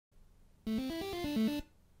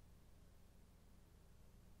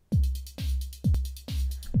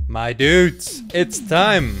My dudes, it's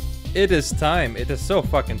time! It is time. It is so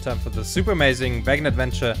fucking time for the Super Amazing Wagon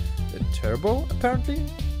Adventure Turbo, apparently?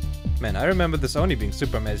 Man, I remember this only being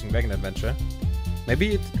Super Amazing Wagon Adventure.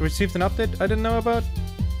 Maybe it received an update I didn't know about?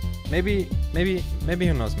 Maybe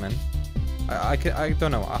who knows, man. I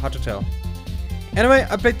don't know, hard to tell. Anyway,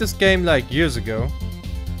 I played this game like years ago.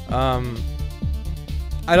 I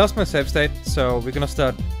lost my save state, so we're gonna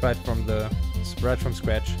start right from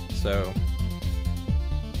scratch. So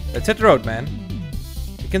let's hit the road, man.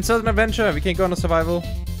 We can start an adventure. We can go on a survival.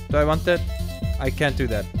 Do I want that? I can't do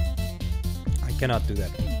that. I cannot do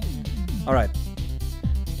that. All right.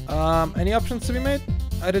 Any options to be made?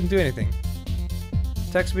 I didn't do anything.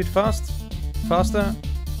 Attack speed fast, faster.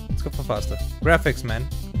 Let's go for faster. Graphics, man.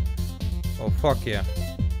 Oh fuck yeah.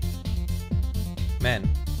 Man,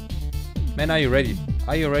 are you ready?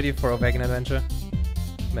 Are you ready for a wagon adventure?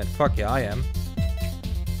 Man, fuck yeah, I am.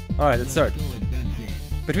 Alright, let's start.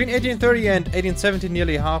 Between 1830 and 1870,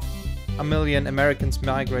 nearly 500,000 Americans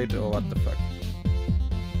migrate. Oh, what the fuck.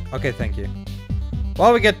 Okay, thank you.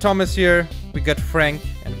 Well, we get Thomas here, we got Frank,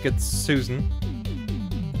 and we got Susan.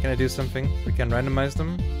 Can I do something? We can randomize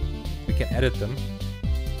them. We can edit them.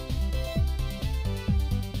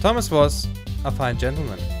 Thomas was a fine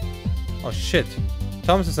gentleman. Oh shit.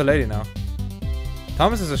 Thomas is a lady now.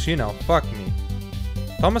 Thomas is a she now. Fuck me.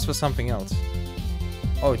 Thomas was something else.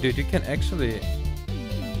 Oh dude, you can actually...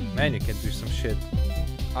 Man, you can do some shit.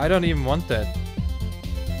 I don't even want that.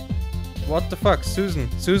 What the fuck? Susan.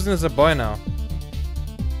 Susan is a boy now.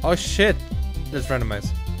 Oh shit. Let's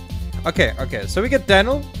randomize. Okay. So we get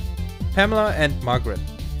Daniel, Pamela, and Margaret.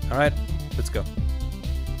 Alright, let's go.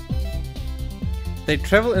 They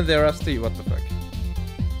travel in their rusty... What the fuck?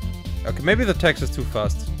 Okay, maybe the text is too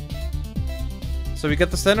fast. So we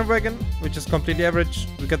get the standard wagon, which is completely average.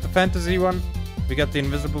 We got the fantasy one. We got the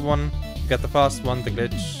invisible one. We got the fast one, the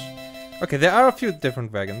glitch. Okay, there are a few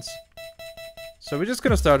different wagons. So we're just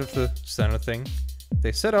gonna start with the standard thing.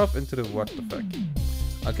 They set off into the... What the fuck?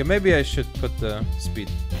 Okay, maybe I should put the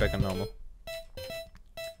speed back on normal.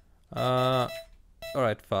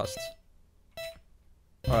 Alright, fast.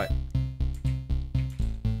 Alright.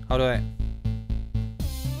 How do I...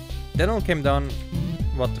 Daniel came down...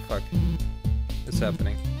 What the fuck is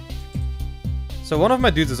happening? So one of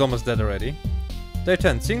my dudes is almost dead already. Day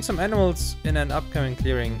 10. Seeing some animals in an upcoming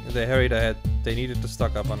clearing, they hurried ahead. They needed to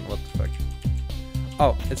stock up on... What the fuck?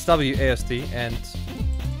 Oh, it's WASD and...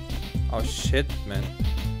 Oh shit, man.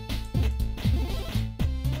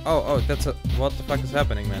 Oh, that's a... What the fuck is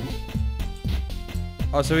happening, man?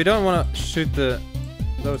 Oh, so we don't want to shoot those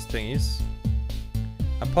thingies.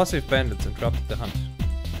 Impulsive bandits interrupted the hunt.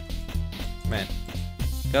 Man.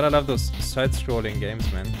 Gotta love those side-scrolling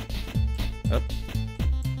games, man. Up.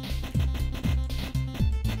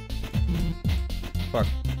 Fuck.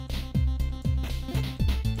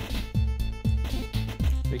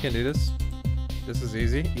 We can do this. This is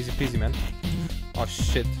easy. Easy peasy, man. Oh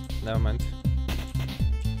shit. Never mind.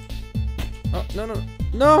 Oh, no!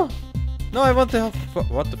 No! No, I want the help.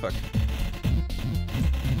 What the fuck?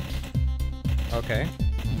 Okay.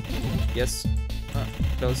 Yes. Ah,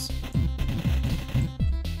 close.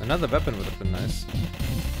 Another weapon would have been nice.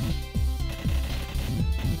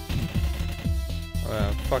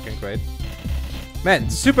 Fucking great. Man,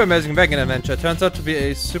 Super Amazing Wagon Adventure turns out to be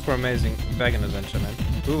a super amazing wagon adventure, man.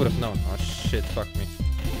 Who would have known? Oh shit, fuck me.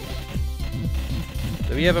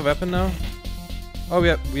 Do we have a weapon now? Oh,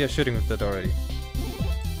 we are shooting with that already.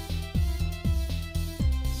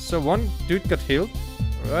 So one dude got healed,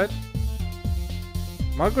 right?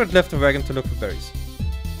 Margaret left the wagon to look for berries.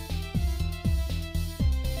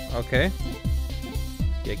 Okay.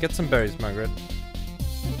 Yeah, get some berries, Margaret.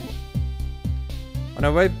 On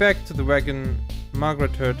our way back to the wagon,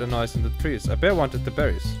 Margaret heard a noise in the trees. A bear wanted the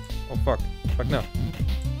berries. Oh fuck. Fuck no.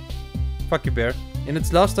 Fuck you, bear. In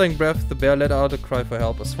its last dying breath, the bear let out a cry for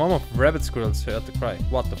help. A swarm of rabbit squirrels heard the cry.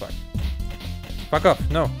 What the fuck? Fuck off.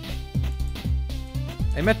 No.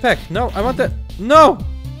 A med pack. No, I want that. No!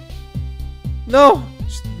 No!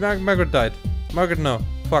 Margaret died. Margaret, no.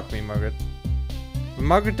 Fuck me, Margaret. When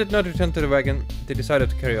Margaret did not return to the wagon, they decided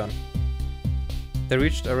to carry on. They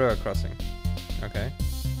reached a river crossing. Okay.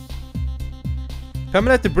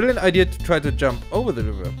 Pamela had the brilliant idea to try to jump over the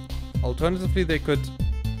river. Alternatively, they could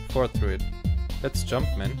ford through it. Let's jump,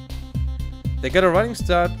 man. They got a running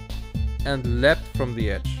start and leapt from the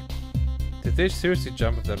edge. Did they seriously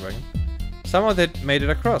jump with that wagon? Somehow they made it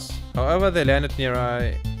across. However, they landed near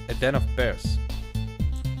a den of bears.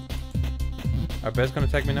 Are bears gonna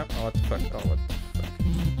attack me now? Oh, what the fuck? Oh, what the fuck?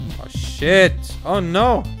 Oh, shit! Oh,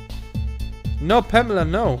 no! No, Pamela,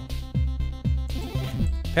 no!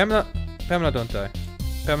 Pamela, don't die.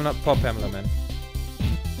 Pamela, poor Pamela, man.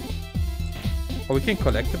 Oh, we can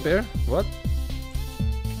collect the bear? What?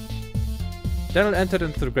 Daniel entered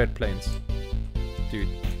into the Great Plains. Dude.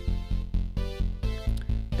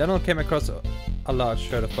 Daniel came across a large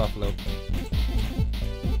herd of buffalo.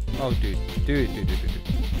 Oh, dude. Dude.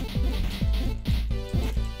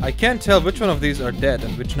 I can't tell which one of these are dead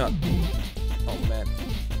and which not. Oh, man.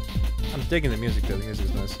 I'm digging the music though. The music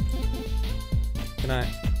is nice. Can I...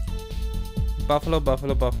 Buffalo,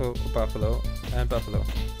 and buffalo.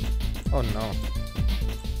 Oh, no.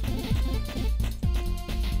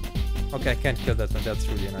 Okay, I can't kill that one. That's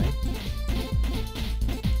really annoying.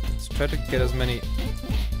 Let's try to get as many...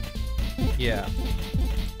 Yeah.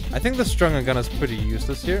 I think the stronger gun is pretty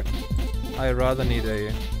useless here. I rather need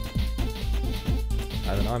a...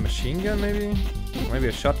 I don't know, a machine gun maybe? Or maybe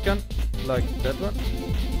a shotgun? Like that one?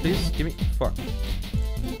 Please, give me... Fuck.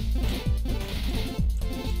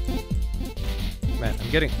 Man, I'm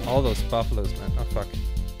getting all those buffaloes, man. Oh, fuck.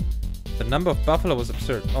 The number of buffalo was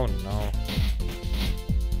absurd. Oh, no.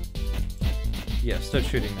 Yeah, start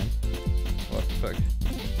shooting, man. What the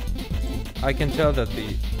fuck? I can tell that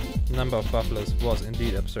the number of buffaloes was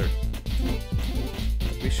indeed absurd.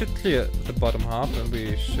 We should clear the bottom half and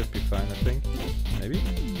we should be fine, I think. Maybe?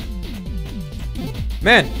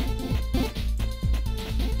 Man!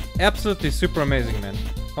 Absolutely super amazing, man.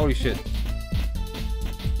 Holy shit.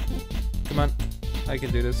 Come on. I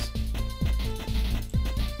can do this.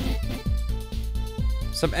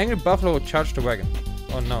 Some angry buffalo charged the wagon.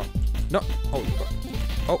 Oh no. No! Holy fuck.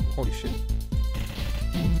 Oh, holy shit.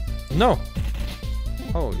 No!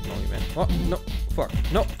 Holy moly, man. Oh, no. Fuck.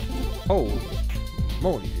 No! Holy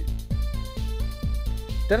moly, dude.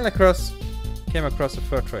 Then came across a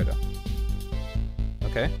fur trader.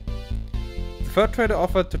 Okay. The fur trader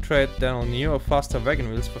offered to trade Daniel new or faster wagon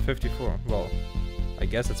wheels for 54. Well, I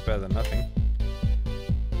guess it's better than nothing.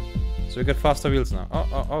 So we got faster wheels now.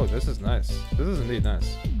 Oh, this is nice. This is indeed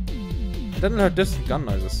nice. Daniel heard distant gun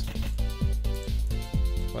noises.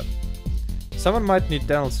 What? Someone might need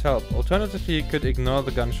Daniel's help. Alternatively, he could ignore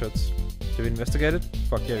the gunshots. Do we investigate it?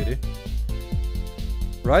 Fuck yeah, we do.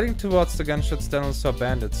 Riding towards the gunshots, Daniel saw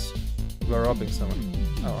bandits who were robbing someone.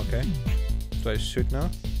 Oh, okay. Do I shoot now?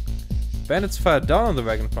 Bandits fired down on the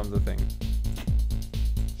wagon from the thing.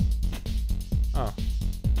 Oh.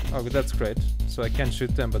 Oh, that's great. So I can't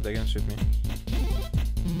shoot them, but they can shoot me.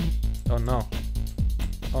 Oh no.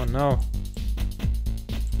 Oh no.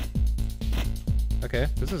 Okay,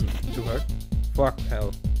 this isn't too hard. Fuck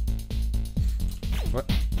hell. What?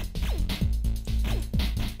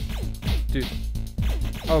 Dude.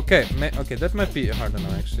 Okay, okay, that might be hard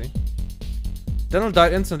enough actually. Daniel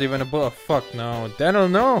died instantly when a bullet. Oh, fuck no. Daniel,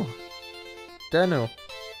 no! Daniel.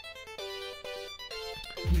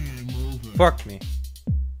 Fuck me.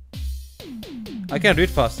 I can't read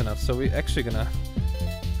fast enough, so we're actually gonna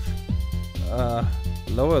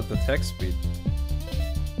lower the text speed.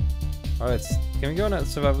 Alright, can we go on a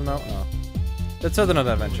survival now? No. Let's start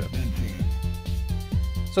another adventure.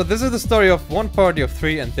 So this is the story of one party of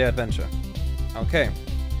 3 and their adventure. Okay.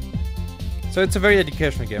 So it's a very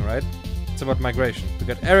educational game, right? It's about migration. We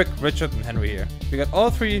got Eric, Richard, and Henry here. We got all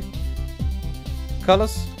 3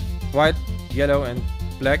 colors. White, yellow, and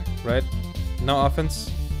black, right? No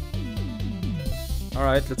offense.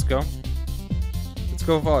 Alright, let's go. Let's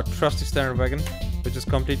go for our trusty standard wagon, which is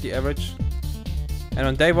completely average. And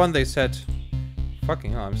on day 1 they said...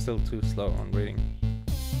 Fucking hell, I'm still too slow on reading.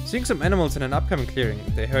 Seeing some animals in an upcoming clearing,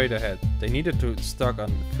 they hurried ahead. They needed to stock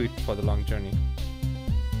on food for the long journey.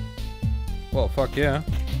 Well, fuck yeah.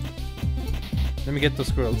 Let me get those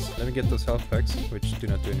squirrels. Let me get those health packs, which do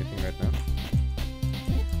not do anything right now.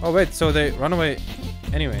 Oh wait, so they run away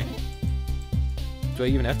anyway. Do I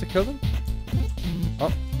even have to kill them?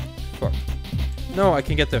 Oh, fuck. No, I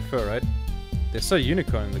can get their fur, right? They saw a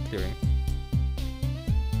unicorn in the clearing.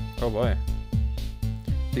 Oh boy.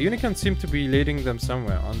 The unicorn seemed to be leading them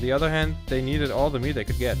somewhere. On the other hand, they needed all the meat they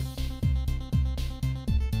could get.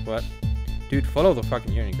 What? Dude, follow the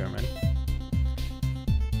fucking unicorn, man.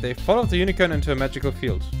 They followed the unicorn into a magical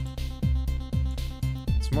field.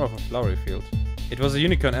 It's more of a flowery field. It was a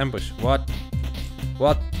unicorn ambush. What?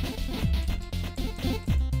 What?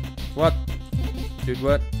 What? Dude,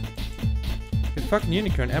 what? The fucking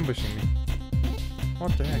unicorn ambushing me.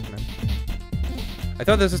 What the heck, man? I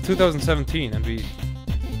thought this is 2017 and we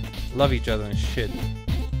love each other and shit.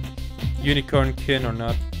 Unicorn kin or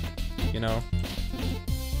not, you know.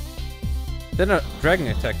 Then a dragon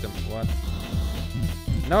attacked them. What?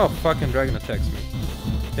 Now a fucking dragon attacks me.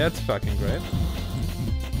 That's fucking great.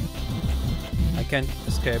 I can't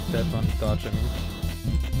escape that one. Dodge, I mean.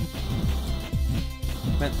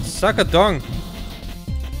 Man, suck a dong!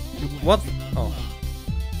 What? Oh.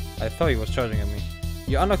 I thought he was charging at me.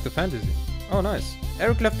 You unlocked the fantasy. Oh, nice.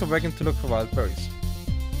 Eric left the wagon to look for wild berries.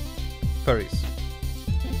 Furries.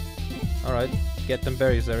 Alright, get them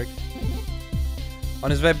berries, Eric.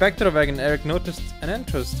 On his way back to the wagon, Eric noticed an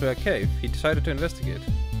entrance to a cave. He decided to investigate.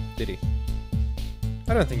 Did he?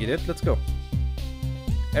 I don't think he did. Let's go.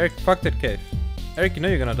 Eric, fuck that cave. Eric, you know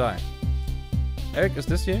you're gonna die. Eric, is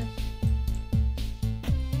this you?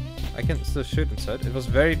 I can still shoot inside. It was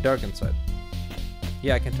very dark inside.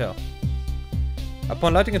 Yeah, I can tell.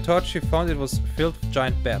 Upon lighting a torch, she found it was filled with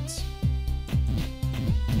giant bats.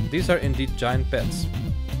 These are indeed giant bats.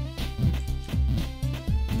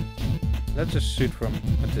 Let's just shoot from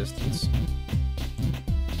a distance.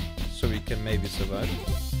 So we can maybe survive.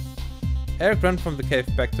 Eric ran from the cave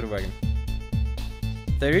back to the wagon.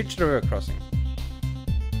 They reached the river crossing.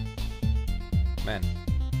 Man.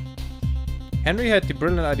 Henry had the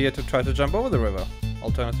brilliant idea to try to jump over the river.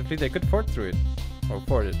 Alternatively, they could ford through it. Or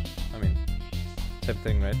ford it. I mean, same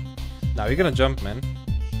thing, right? Now we're gonna jump, man.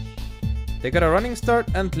 They got a running start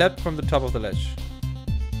and leapt from the top of the ledge.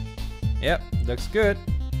 Yep, looks good.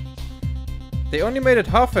 They only made it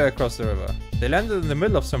halfway across the river. They landed in the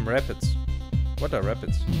middle of some rapids. What are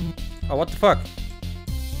rapids? Oh, what the fuck?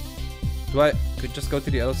 Could just go to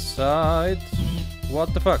the other side?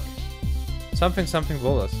 What the fuck? Something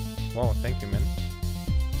boulders. Wow, thank you, man.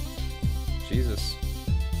 Jesus.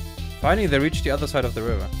 Finally, they reached the other side of the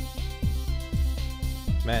river.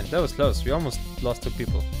 Man, that was close. We almost lost 2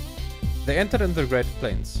 people. They entered into the Great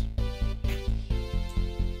Plains.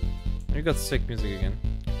 We got sick music again.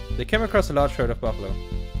 They came across a large herd of buffalo.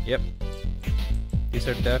 Yep. These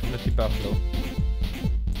are definitely buffalo.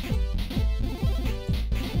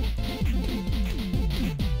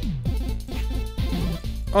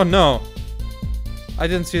 Oh no! I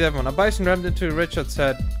didn't see that one. A bison rammed into Richard's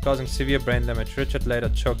head, causing severe brain damage. Richard later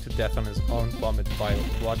choked to death on his own vomit bile.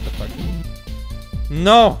 What the fuck?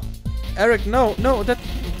 No! Eric, no! No! That's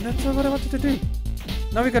not what I wanted to do!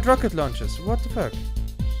 Now we got rocket launchers. What the fuck?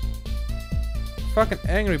 Fucking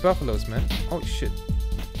angry buffaloes, man. Oh shit.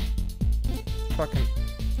 Fucking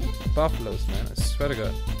buffaloes, man. I swear to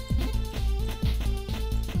God.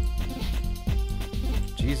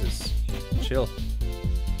 Jesus. Chill.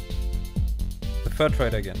 The fur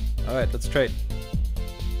trader again. Alright, let's trade.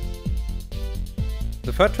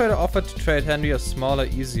 The fur trader offered to trade Henry a smaller,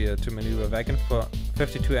 easier to maneuver wagon for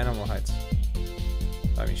 52 animal hides.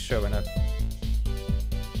 I mean, sure, why not?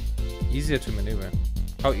 Easier to maneuver.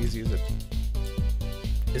 How easy is it?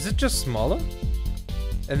 Is it just smaller?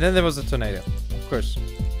 And then there was a tornado. Of course.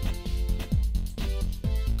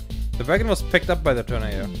 The wagon was picked up by the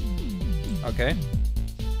tornado. Okay.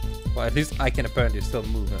 Well, at least I can apparently still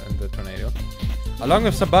move in the tornado. Along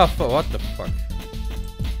with some buff. Oh, what the fuck?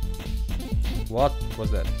 What was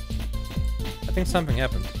that? I think something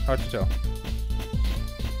happened. Hard to tell.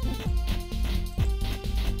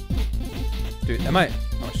 Dude, am I?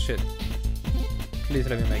 Oh shit. Please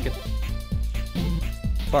let me make it.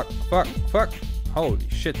 Fuck, fuck, fuck. Holy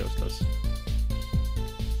shit, that was close.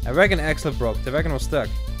 A wagon axle broke. The wagon was stuck.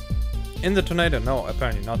 In the tornado. No,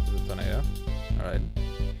 apparently not in the tornado. Alright.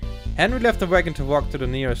 Henry left the wagon to walk to the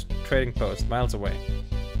nearest trading post, miles away.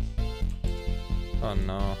 Oh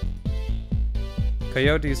no.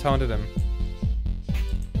 Coyotes haunted him.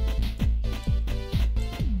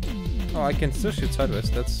 Oh, I can still shoot sideways.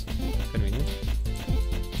 That's convenient.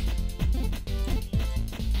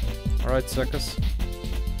 Alright, suckers.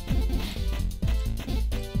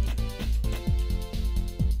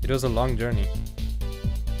 It was a long journey.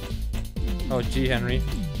 Oh, gee, Henry.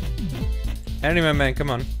 Henry, my man, come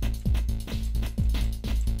on.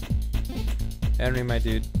 Henry, my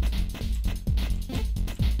dude.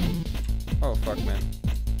 Oh, fuck, man.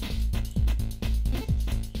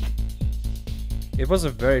 It was a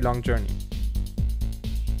very long journey.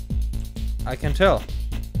 I can tell.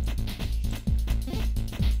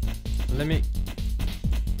 Let me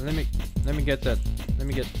get that. Let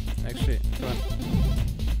me get, actually, come on.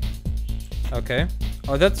 Okay.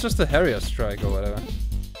 Oh, that's just a Harrier strike or whatever.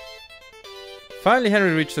 Finally,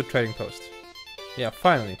 Henry reached the trading post. Yeah,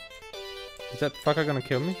 finally. Is that fucker gonna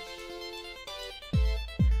kill me?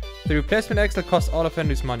 The replacement axle cost all of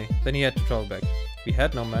Henry's money. Then he had to travel back. We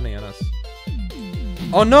had no money on us.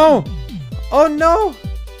 Oh no! Oh no!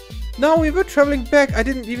 No, we were traveling back. I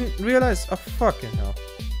didn't even realize. Oh, fucking hell.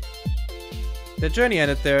 The journey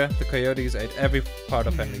ended there. The coyotes ate every part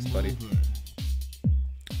of Henry's body.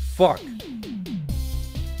 Fuck.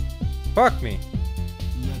 Fuck me.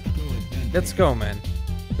 Let's go, man.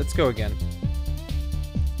 Let's go again.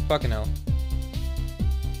 Fucking hell.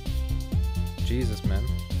 Jesus, man.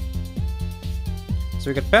 So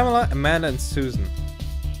we got Pamela, Amanda, and Susan.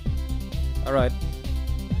 Alright.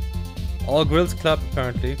 All Grills Club,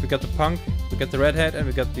 apparently. We got the punk, we got the redhead, and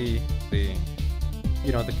we got the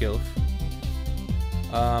you know, the gilf.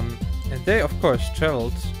 And they, of course,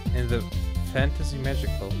 traveled in the fantasy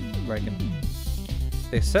magical wagon.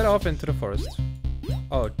 They set off into the forest.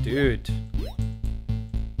 Oh, dude.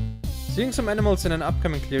 Seeing some animals in an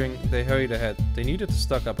upcoming clearing, they hurried ahead. They needed to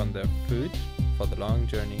stock up on their food for the long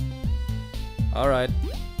journey. Alright,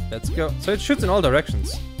 let's go. So it shoots in all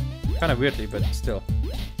directions. Kinda weirdly, but still.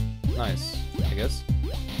 Nice, I guess.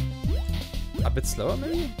 A bit slower,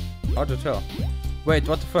 maybe? Hard to tell. Wait,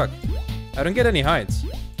 what the fuck? I don't get any hides.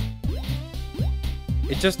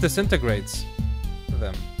 It just disintegrates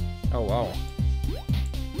them. Oh, wow.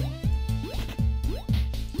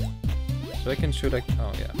 So I can shoot like...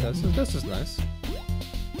 Oh, yeah. This is nice.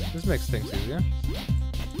 This makes things easier.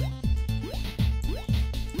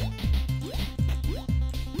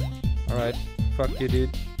 Alright. Fuck you,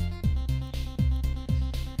 dude.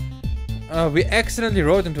 We accidentally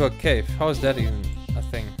rode into a cave. How is that even a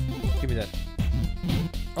thing? Give me that.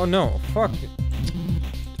 Oh no, fuck.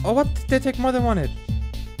 Oh, what? Did they take more than one hit?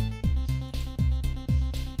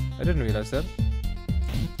 I didn't realize that.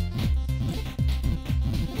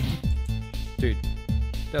 Dude,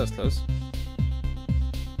 that was close.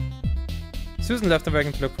 Susan left the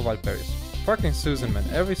wagon to look for wild berries. Fucking Susan, man,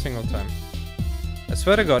 every single time. I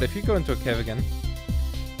swear to God, if you go into a cave again.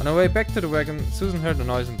 On our way back to the wagon, Susan heard a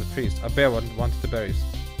noise in the trees. A bear wanted the berries.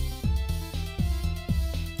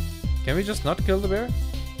 Can we just not kill the bear?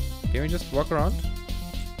 Can we just walk around?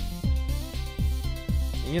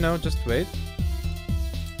 You know, just wait.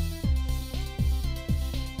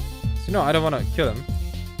 So, no, I don't want to kill him.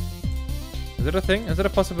 Is that a thing? Is that a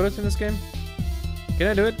possibility in this game? Can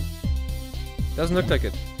I do it? Doesn't look like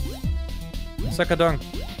it. Suck a dong.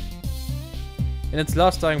 In its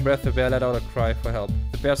last dying breath, the bear let out a cry for help.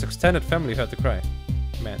 The bear's extended family heard the cry.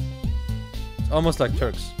 Man. It's almost like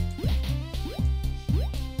Turks.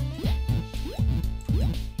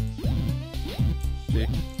 Gee.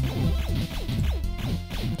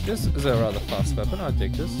 This is a rather fast weapon, I'll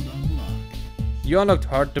take this. You unlocked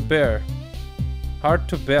Hard to Bear. Hard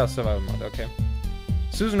to Bear survival mode, okay.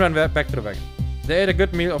 Susan ran back to the wagon. They ate a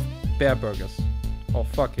good meal of bear burgers. Oh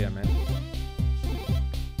fuck yeah, man.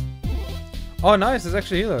 Oh nice, it's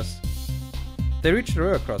actually healers. They reached the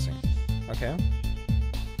river crossing. Okay.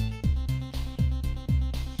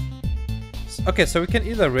 Okay, so we can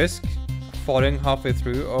either risk falling halfway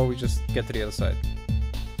through or we just get to the other side.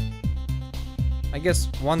 I guess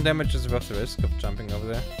 1 damage is worth the risk of jumping over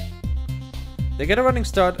there. They get a running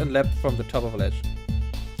start and leapt from the top of a ledge.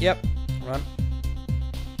 Yep, run.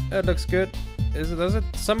 That looks good. Does it?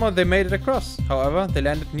 Somehow they made it across. However, they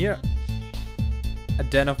landed near a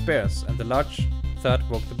den of bears, and the large thud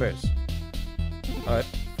woke the bears. Alright,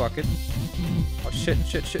 fuck it. Oh shit.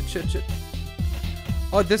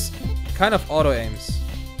 Oh, this kind of auto aims.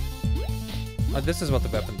 Oh, this is what the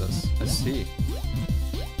weapon does.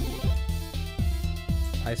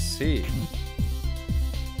 I see.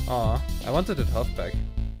 Aw, I wanted it health back.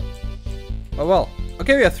 Oh well.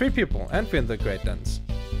 Okay, we have 3 people, and we're in the Great Dens.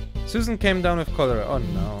 Susan came down with cholera. Oh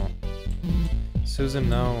no. Susan,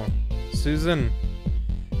 no. Susan,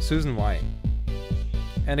 why?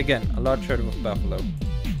 And again, a large herd of buffalo.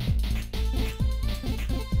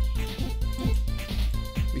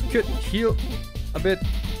 We could heal a bit,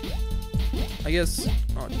 I guess.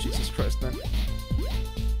 Oh, Jesus Christ, man.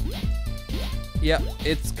 Yeah,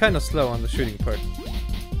 it's kind of slow on the shooting part.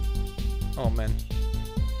 Oh, man.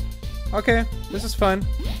 Okay, this is fine.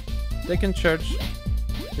 They can charge.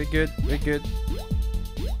 We're good.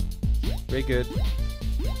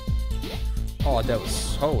 Oh, that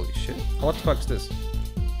was... Holy shit. What the fuck's this?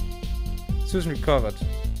 Susan recovered.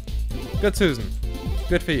 Good, Susan.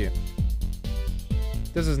 Good for you.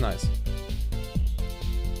 This is nice.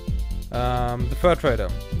 The fur trader.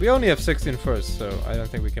 We only have 16 furs, so I don't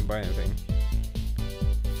think we can buy anything.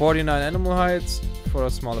 49 animal hides for a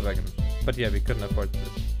smaller wagon. But yeah, we couldn't afford it.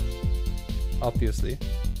 Obviously.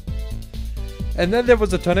 And then there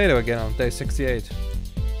was a tornado again on day 68.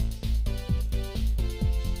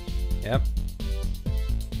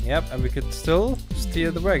 Yep, and we could still steer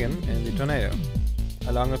the wagon in the tornado.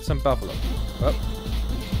 Along with some buffalo. Oh.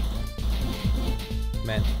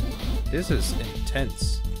 Man, this is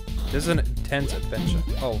intense. This is an intense adventure.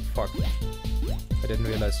 Oh fuck. I didn't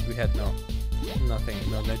realize we had no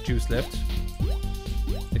juice left.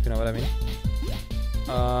 If you know what I mean.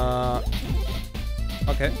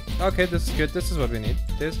 Okay, this is good. This is what we need.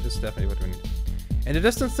 This is definitely what we need. In the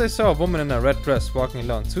distance they saw a woman in a red dress walking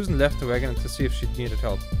alone. Susan left the wagon to see if she needed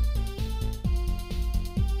help.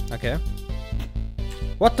 Okay.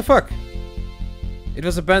 What the fuck? It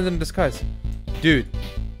was abandoned disguise. Dude.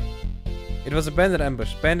 It was a bandit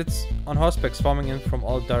ambush. Bandits on horseback swarming in from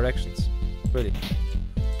all directions. Really.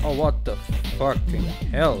 Oh, what the fucking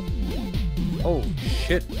hell? Oh,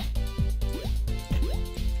 shit.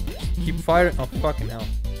 Keep firing. Oh, fucking hell.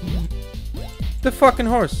 The fucking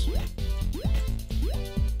horse.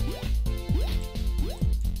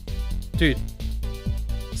 Dude.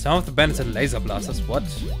 Some of the bandits had laser blasters. What?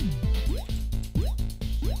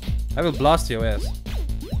 I will blast your ass.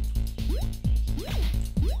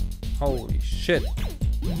 Holy shit.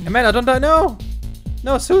 Hey man, I don't die. No!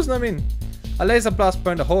 No, Susan, I mean. A laser blast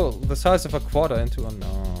burned a hole the size of a quarter into... Oh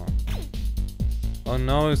no. Oh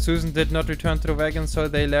no, Susan did not return to the wagon, so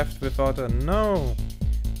they left without her. No!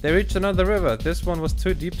 They reached another river. This one was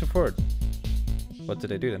too deep to ford. What did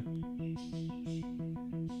they do then?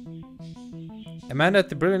 Amanda had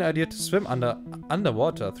the brilliant idea to swim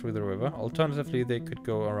underwater through the river. Alternatively, they could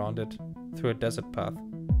go around it through a desert path.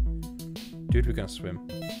 Dude, we can swim.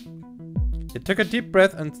 They took a deep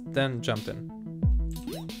breath and then jumped in.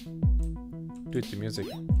 Dude, the music.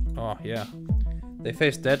 Oh, yeah. They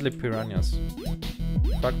faced deadly piranhas.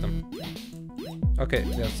 Fuck them. Okay,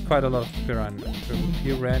 there's quite a lot of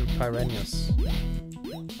piranhas.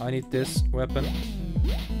 I need this weapon.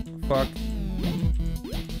 Fuck.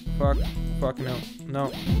 Fuck. Fuck, no.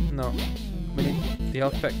 No. No. We need the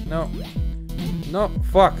health pack. No. No.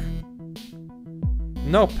 Fuck.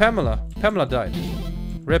 No, Pamela. Pamela died.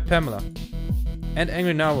 Rip Pamela. And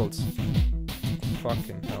angry narwhals.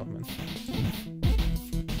 Fucking hell, man.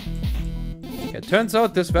 Yeah, it turns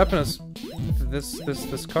out this weapon is...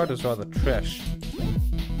 This card is rather trash.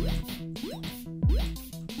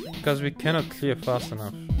 Because we cannot clear fast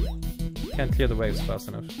enough. Can't clear the waves fast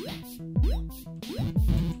enough.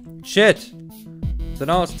 Shit! The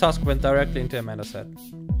narwhal's tusk went directly into Amanda's head.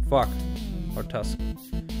 Fuck. Or tusk.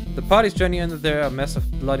 The party's journey ended there, a mess of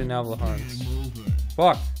bloody narwhal horns.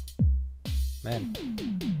 Fuck. Man.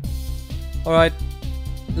 Alright.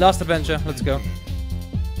 Last adventure. Let's go.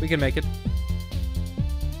 We can make it.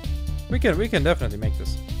 We can definitely make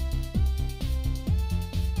this.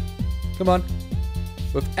 Come on.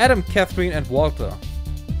 With Adam, Catherine, and Walter.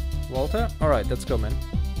 Walter? Alright, let's go, man.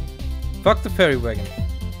 Fuck the ferry wagon.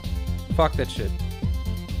 Fuck that shit.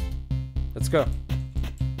 Let's go.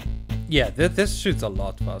 Yeah, this shoots a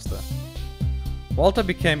lot faster. Walter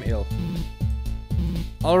became ill.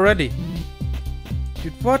 Already.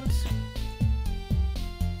 Dude, what?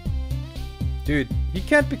 Dude, he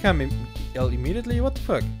can't become ill immediately? What the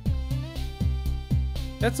fuck?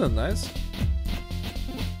 That's not nice.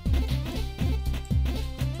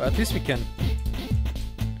 But at least we can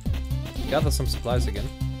gather some supplies again.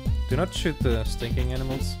 Do not shoot the stinking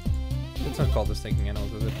animals. It's not called the stinking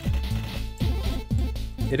animals, is it?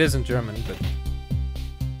 It is in German, but...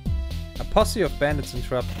 A posse of bandits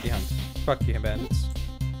interrupted the hunt. Fuck you, bandits.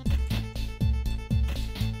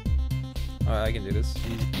 Alright, I can do this.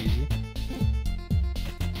 Easy peasy.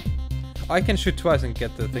 I can shoot twice and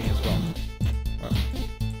get the thing as well. Well.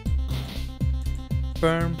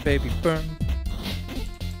 Burn, baby, burn.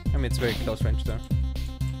 I mean, it's very close range though.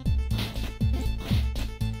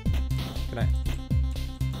 Can I?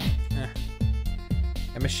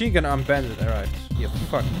 A machine gun armed bandit, alright. Yeah,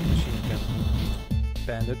 fuck machine gun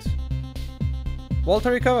bandit.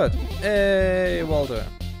 Walter recovered! Hey, Walter.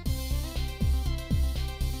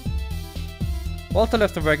 Walter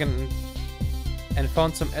left the wagon and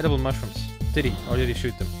found some edible mushrooms. Did he? Or did he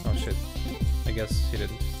shoot them? Oh shit. I guess he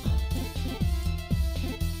didn't.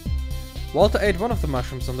 Walter ate one of the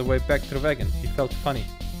mushrooms on the way back to the wagon. He felt funny.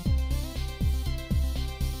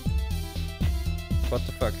 What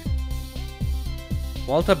the fuck?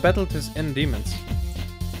 Walter battled his inner demons.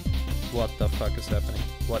 What the fuck is happening?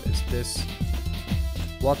 What is this?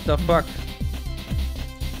 What the fuck?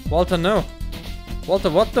 Walter, no! Walter,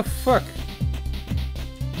 what the fuck?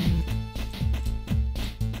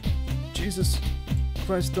 Jesus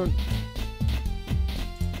Christ, don't...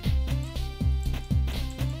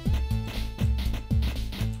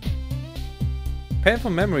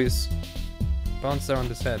 Painful memories bounce around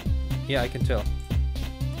his head. Yeah, I can tell.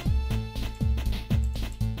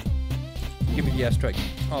 Give me the airstrike.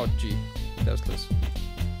 Oh, gee. That was close.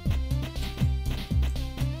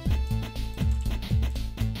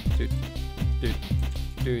 Dude. Dude.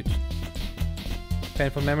 Dude.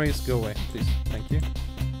 Painful memories, go away, please. Thank you.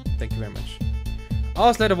 Thank you very much.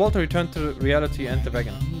 Hours later, Walter returned to reality and the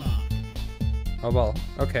wagon. Oh well,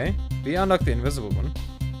 okay. We unlocked the invisible one.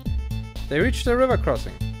 They reached the river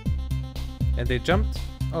crossing. And they jumped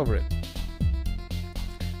over it.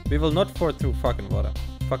 We will not ford through fucking water.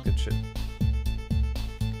 Fuck that shit.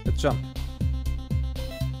 jump.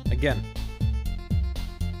 Again.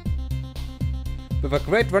 With a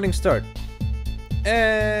great running start.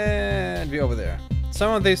 And we're over there.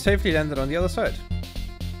 Somehow they safely landed on the other side.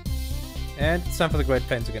 And it's time for the Great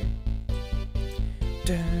Plains again.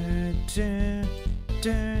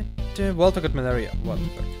 Walter got malaria. What the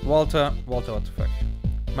fuck? Walter, what the fuck?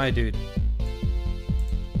 My dude.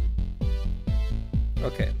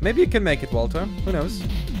 Okay, maybe you can make it, Walter. Who knows?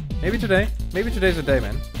 Maybe today. Maybe today's the day,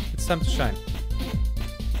 man. It's time to shine.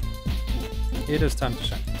 It is time to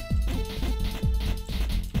shine.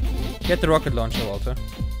 Get the rocket launcher, Walter.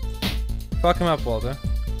 Fuck him up, Walter.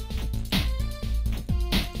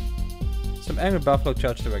 Some angry buffalo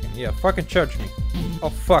charged the wagon. Yeah, fucking charge me. Oh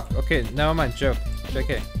fuck. Okay, never mind. Joke.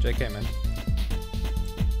 JK. JK, man.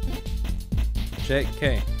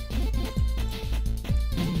 JK.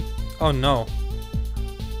 Oh no.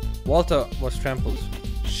 Walter was trampled.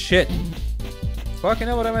 Shit. Fucking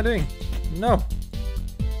hell, what am I doing? No.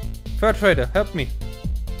 Fur trader, help me.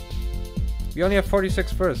 We only have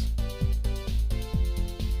 46 furs.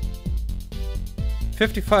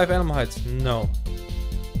 55 animal hides. No.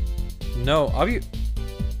 No. Are we...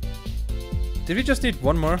 Did we just need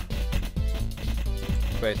one more?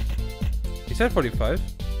 Wait. He said 45.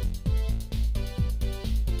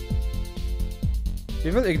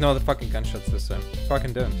 We will ignore the fucking gunshots this time.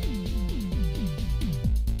 Fucking don't.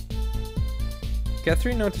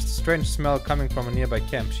 Catherine noticed a strange smell coming from a nearby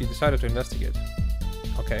camp. She decided to investigate.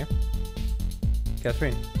 Okay.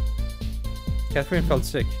 Catherine. Catherine felt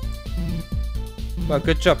sick. Well,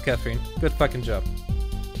 good job, Catherine. Good fucking job.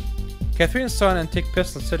 Catherine saw an antique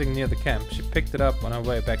pistol sitting near the camp. She picked it up on her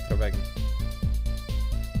way back to the wagon.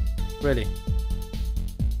 Really?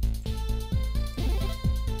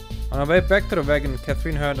 On her way back to the wagon,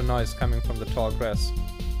 Catherine heard a noise coming from the tall grass.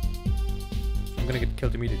 I'm gonna get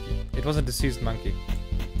killed immediately. It was a deceased monkey.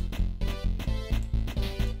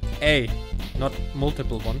 A, not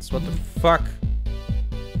multiple ones. What the fuck?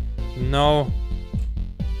 No.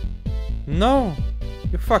 No!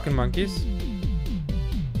 You fucking monkeys.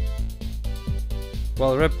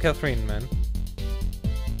 Well, rip Catherine, man.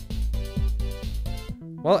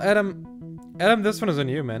 Well, Adam, this one is on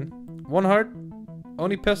you, man. One heart,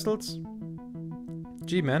 only pistols.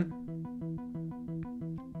 Gee, man.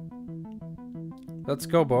 Let's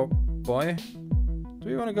go, boy. Do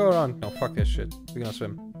we want to go around? No, fuck this shit. We're gonna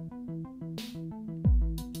swim.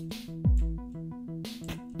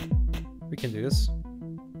 We can do this.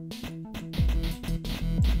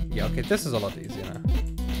 Yeah, okay, this is a lot easier now.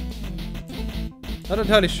 Not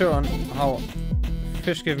entirely sure on how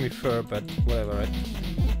fish give me fur, but whatever, right?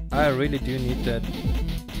 I really do need that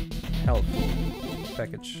health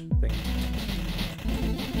package thing.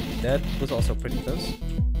 That was also pretty close.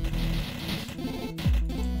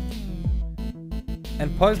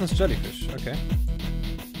 And poisonous jellyfish, okay.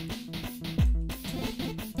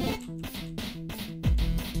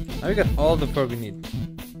 Now we got all the fur we need.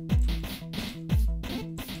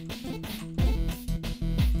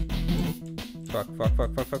 Fuck.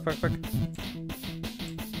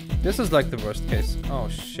 This is like the worst case. Oh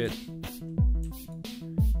shit.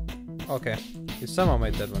 Okay, you somehow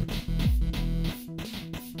made that one.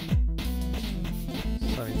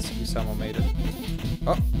 So you somehow made it.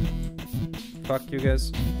 Oh! Fuck you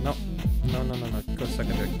guys. No. No. Go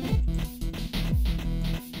secondary.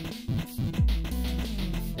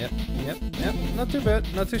 Yep. Not too bad.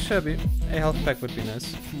 Not too shabby. A health pack would be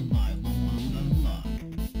nice.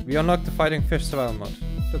 We unlocked the fighting fish survival mode.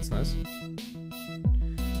 That's nice.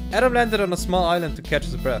 Adam landed on a small island to catch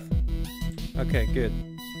his breath. Okay, good.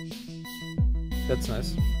 That's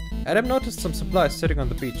nice. Adam noticed some supplies sitting on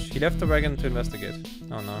the beach. He left the wagon to investigate.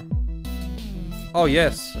 Oh no. Oh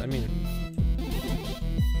yes, I mean...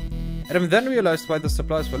 Adam then realized why the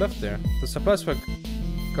supplies were left there. The supplies were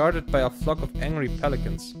guarded by a flock of angry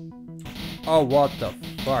pelicans. Oh, what the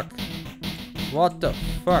fuck? What the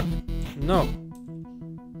fuck? No.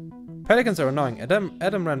 Pelicans are annoying.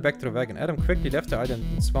 Adam ran back to the wagon. Adam quickly left the island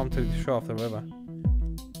and swam to the shore of the river.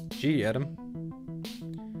 Gee, Adam.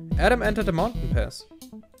 Adam entered the mountain pass.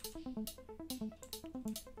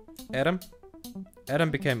 Adam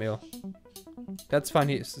became ill. That's fine,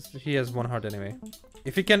 he has one heart anyway.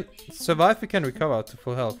 If he can survive, we can recover to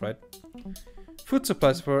full health, right? Food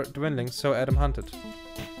supplies were dwindling, so Adam hunted.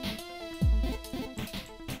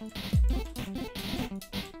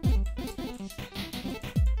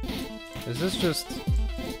 Is this just...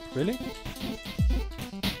 really?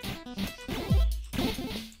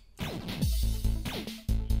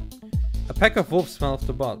 A pack of wolves smelled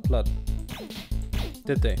the blood.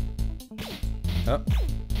 Did they? Oh,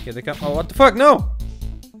 here they come. Oh, what the fuck? No!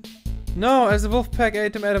 No, as the wolf pack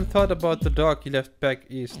ate him, Adam thought about the dog he left back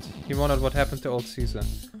east. He wondered what happened to old Caesar.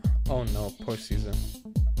 Oh no, poor Caesar.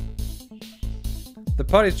 The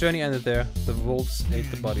party's journey ended there. The wolves ate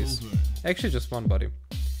the bodies. Actually, just one body.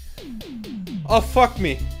 Oh, fuck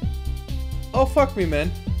me. Oh, fuck me,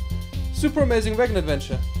 man. Super Amazing Wagon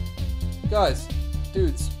Adventure. Guys,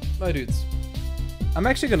 dudes, my dudes. I'm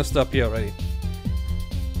actually gonna stop here already.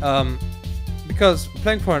 Because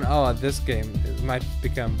playing for an hour this game might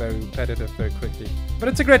become very repetitive very quickly. But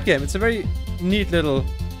it's a great game. It's a very neat little...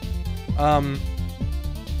 can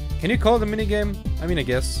you call it a minigame? I mean, I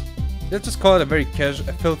guess. Let's just call it a very casual,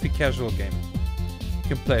 a filthy casual game.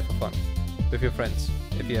 You can play for fun. With your friends,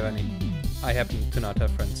 if you have any. I happen to not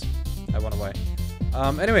have friends. I wonder why.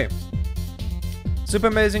 Anyway. Super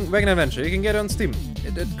Amazing Wagon Adventure. You can get it on Steam.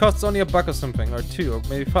 It costs only $1 or something, or $2, or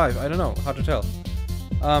maybe $5. I don't know. Hard to tell.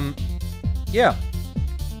 Yeah.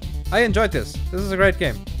 I enjoyed this. This is a great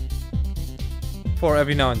game. For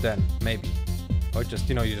every now and then, maybe. Or just,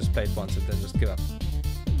 you know, you just play it once and then just give up.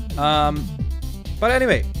 But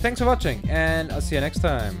anyway, thanks for watching, and I'll see you next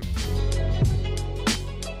time.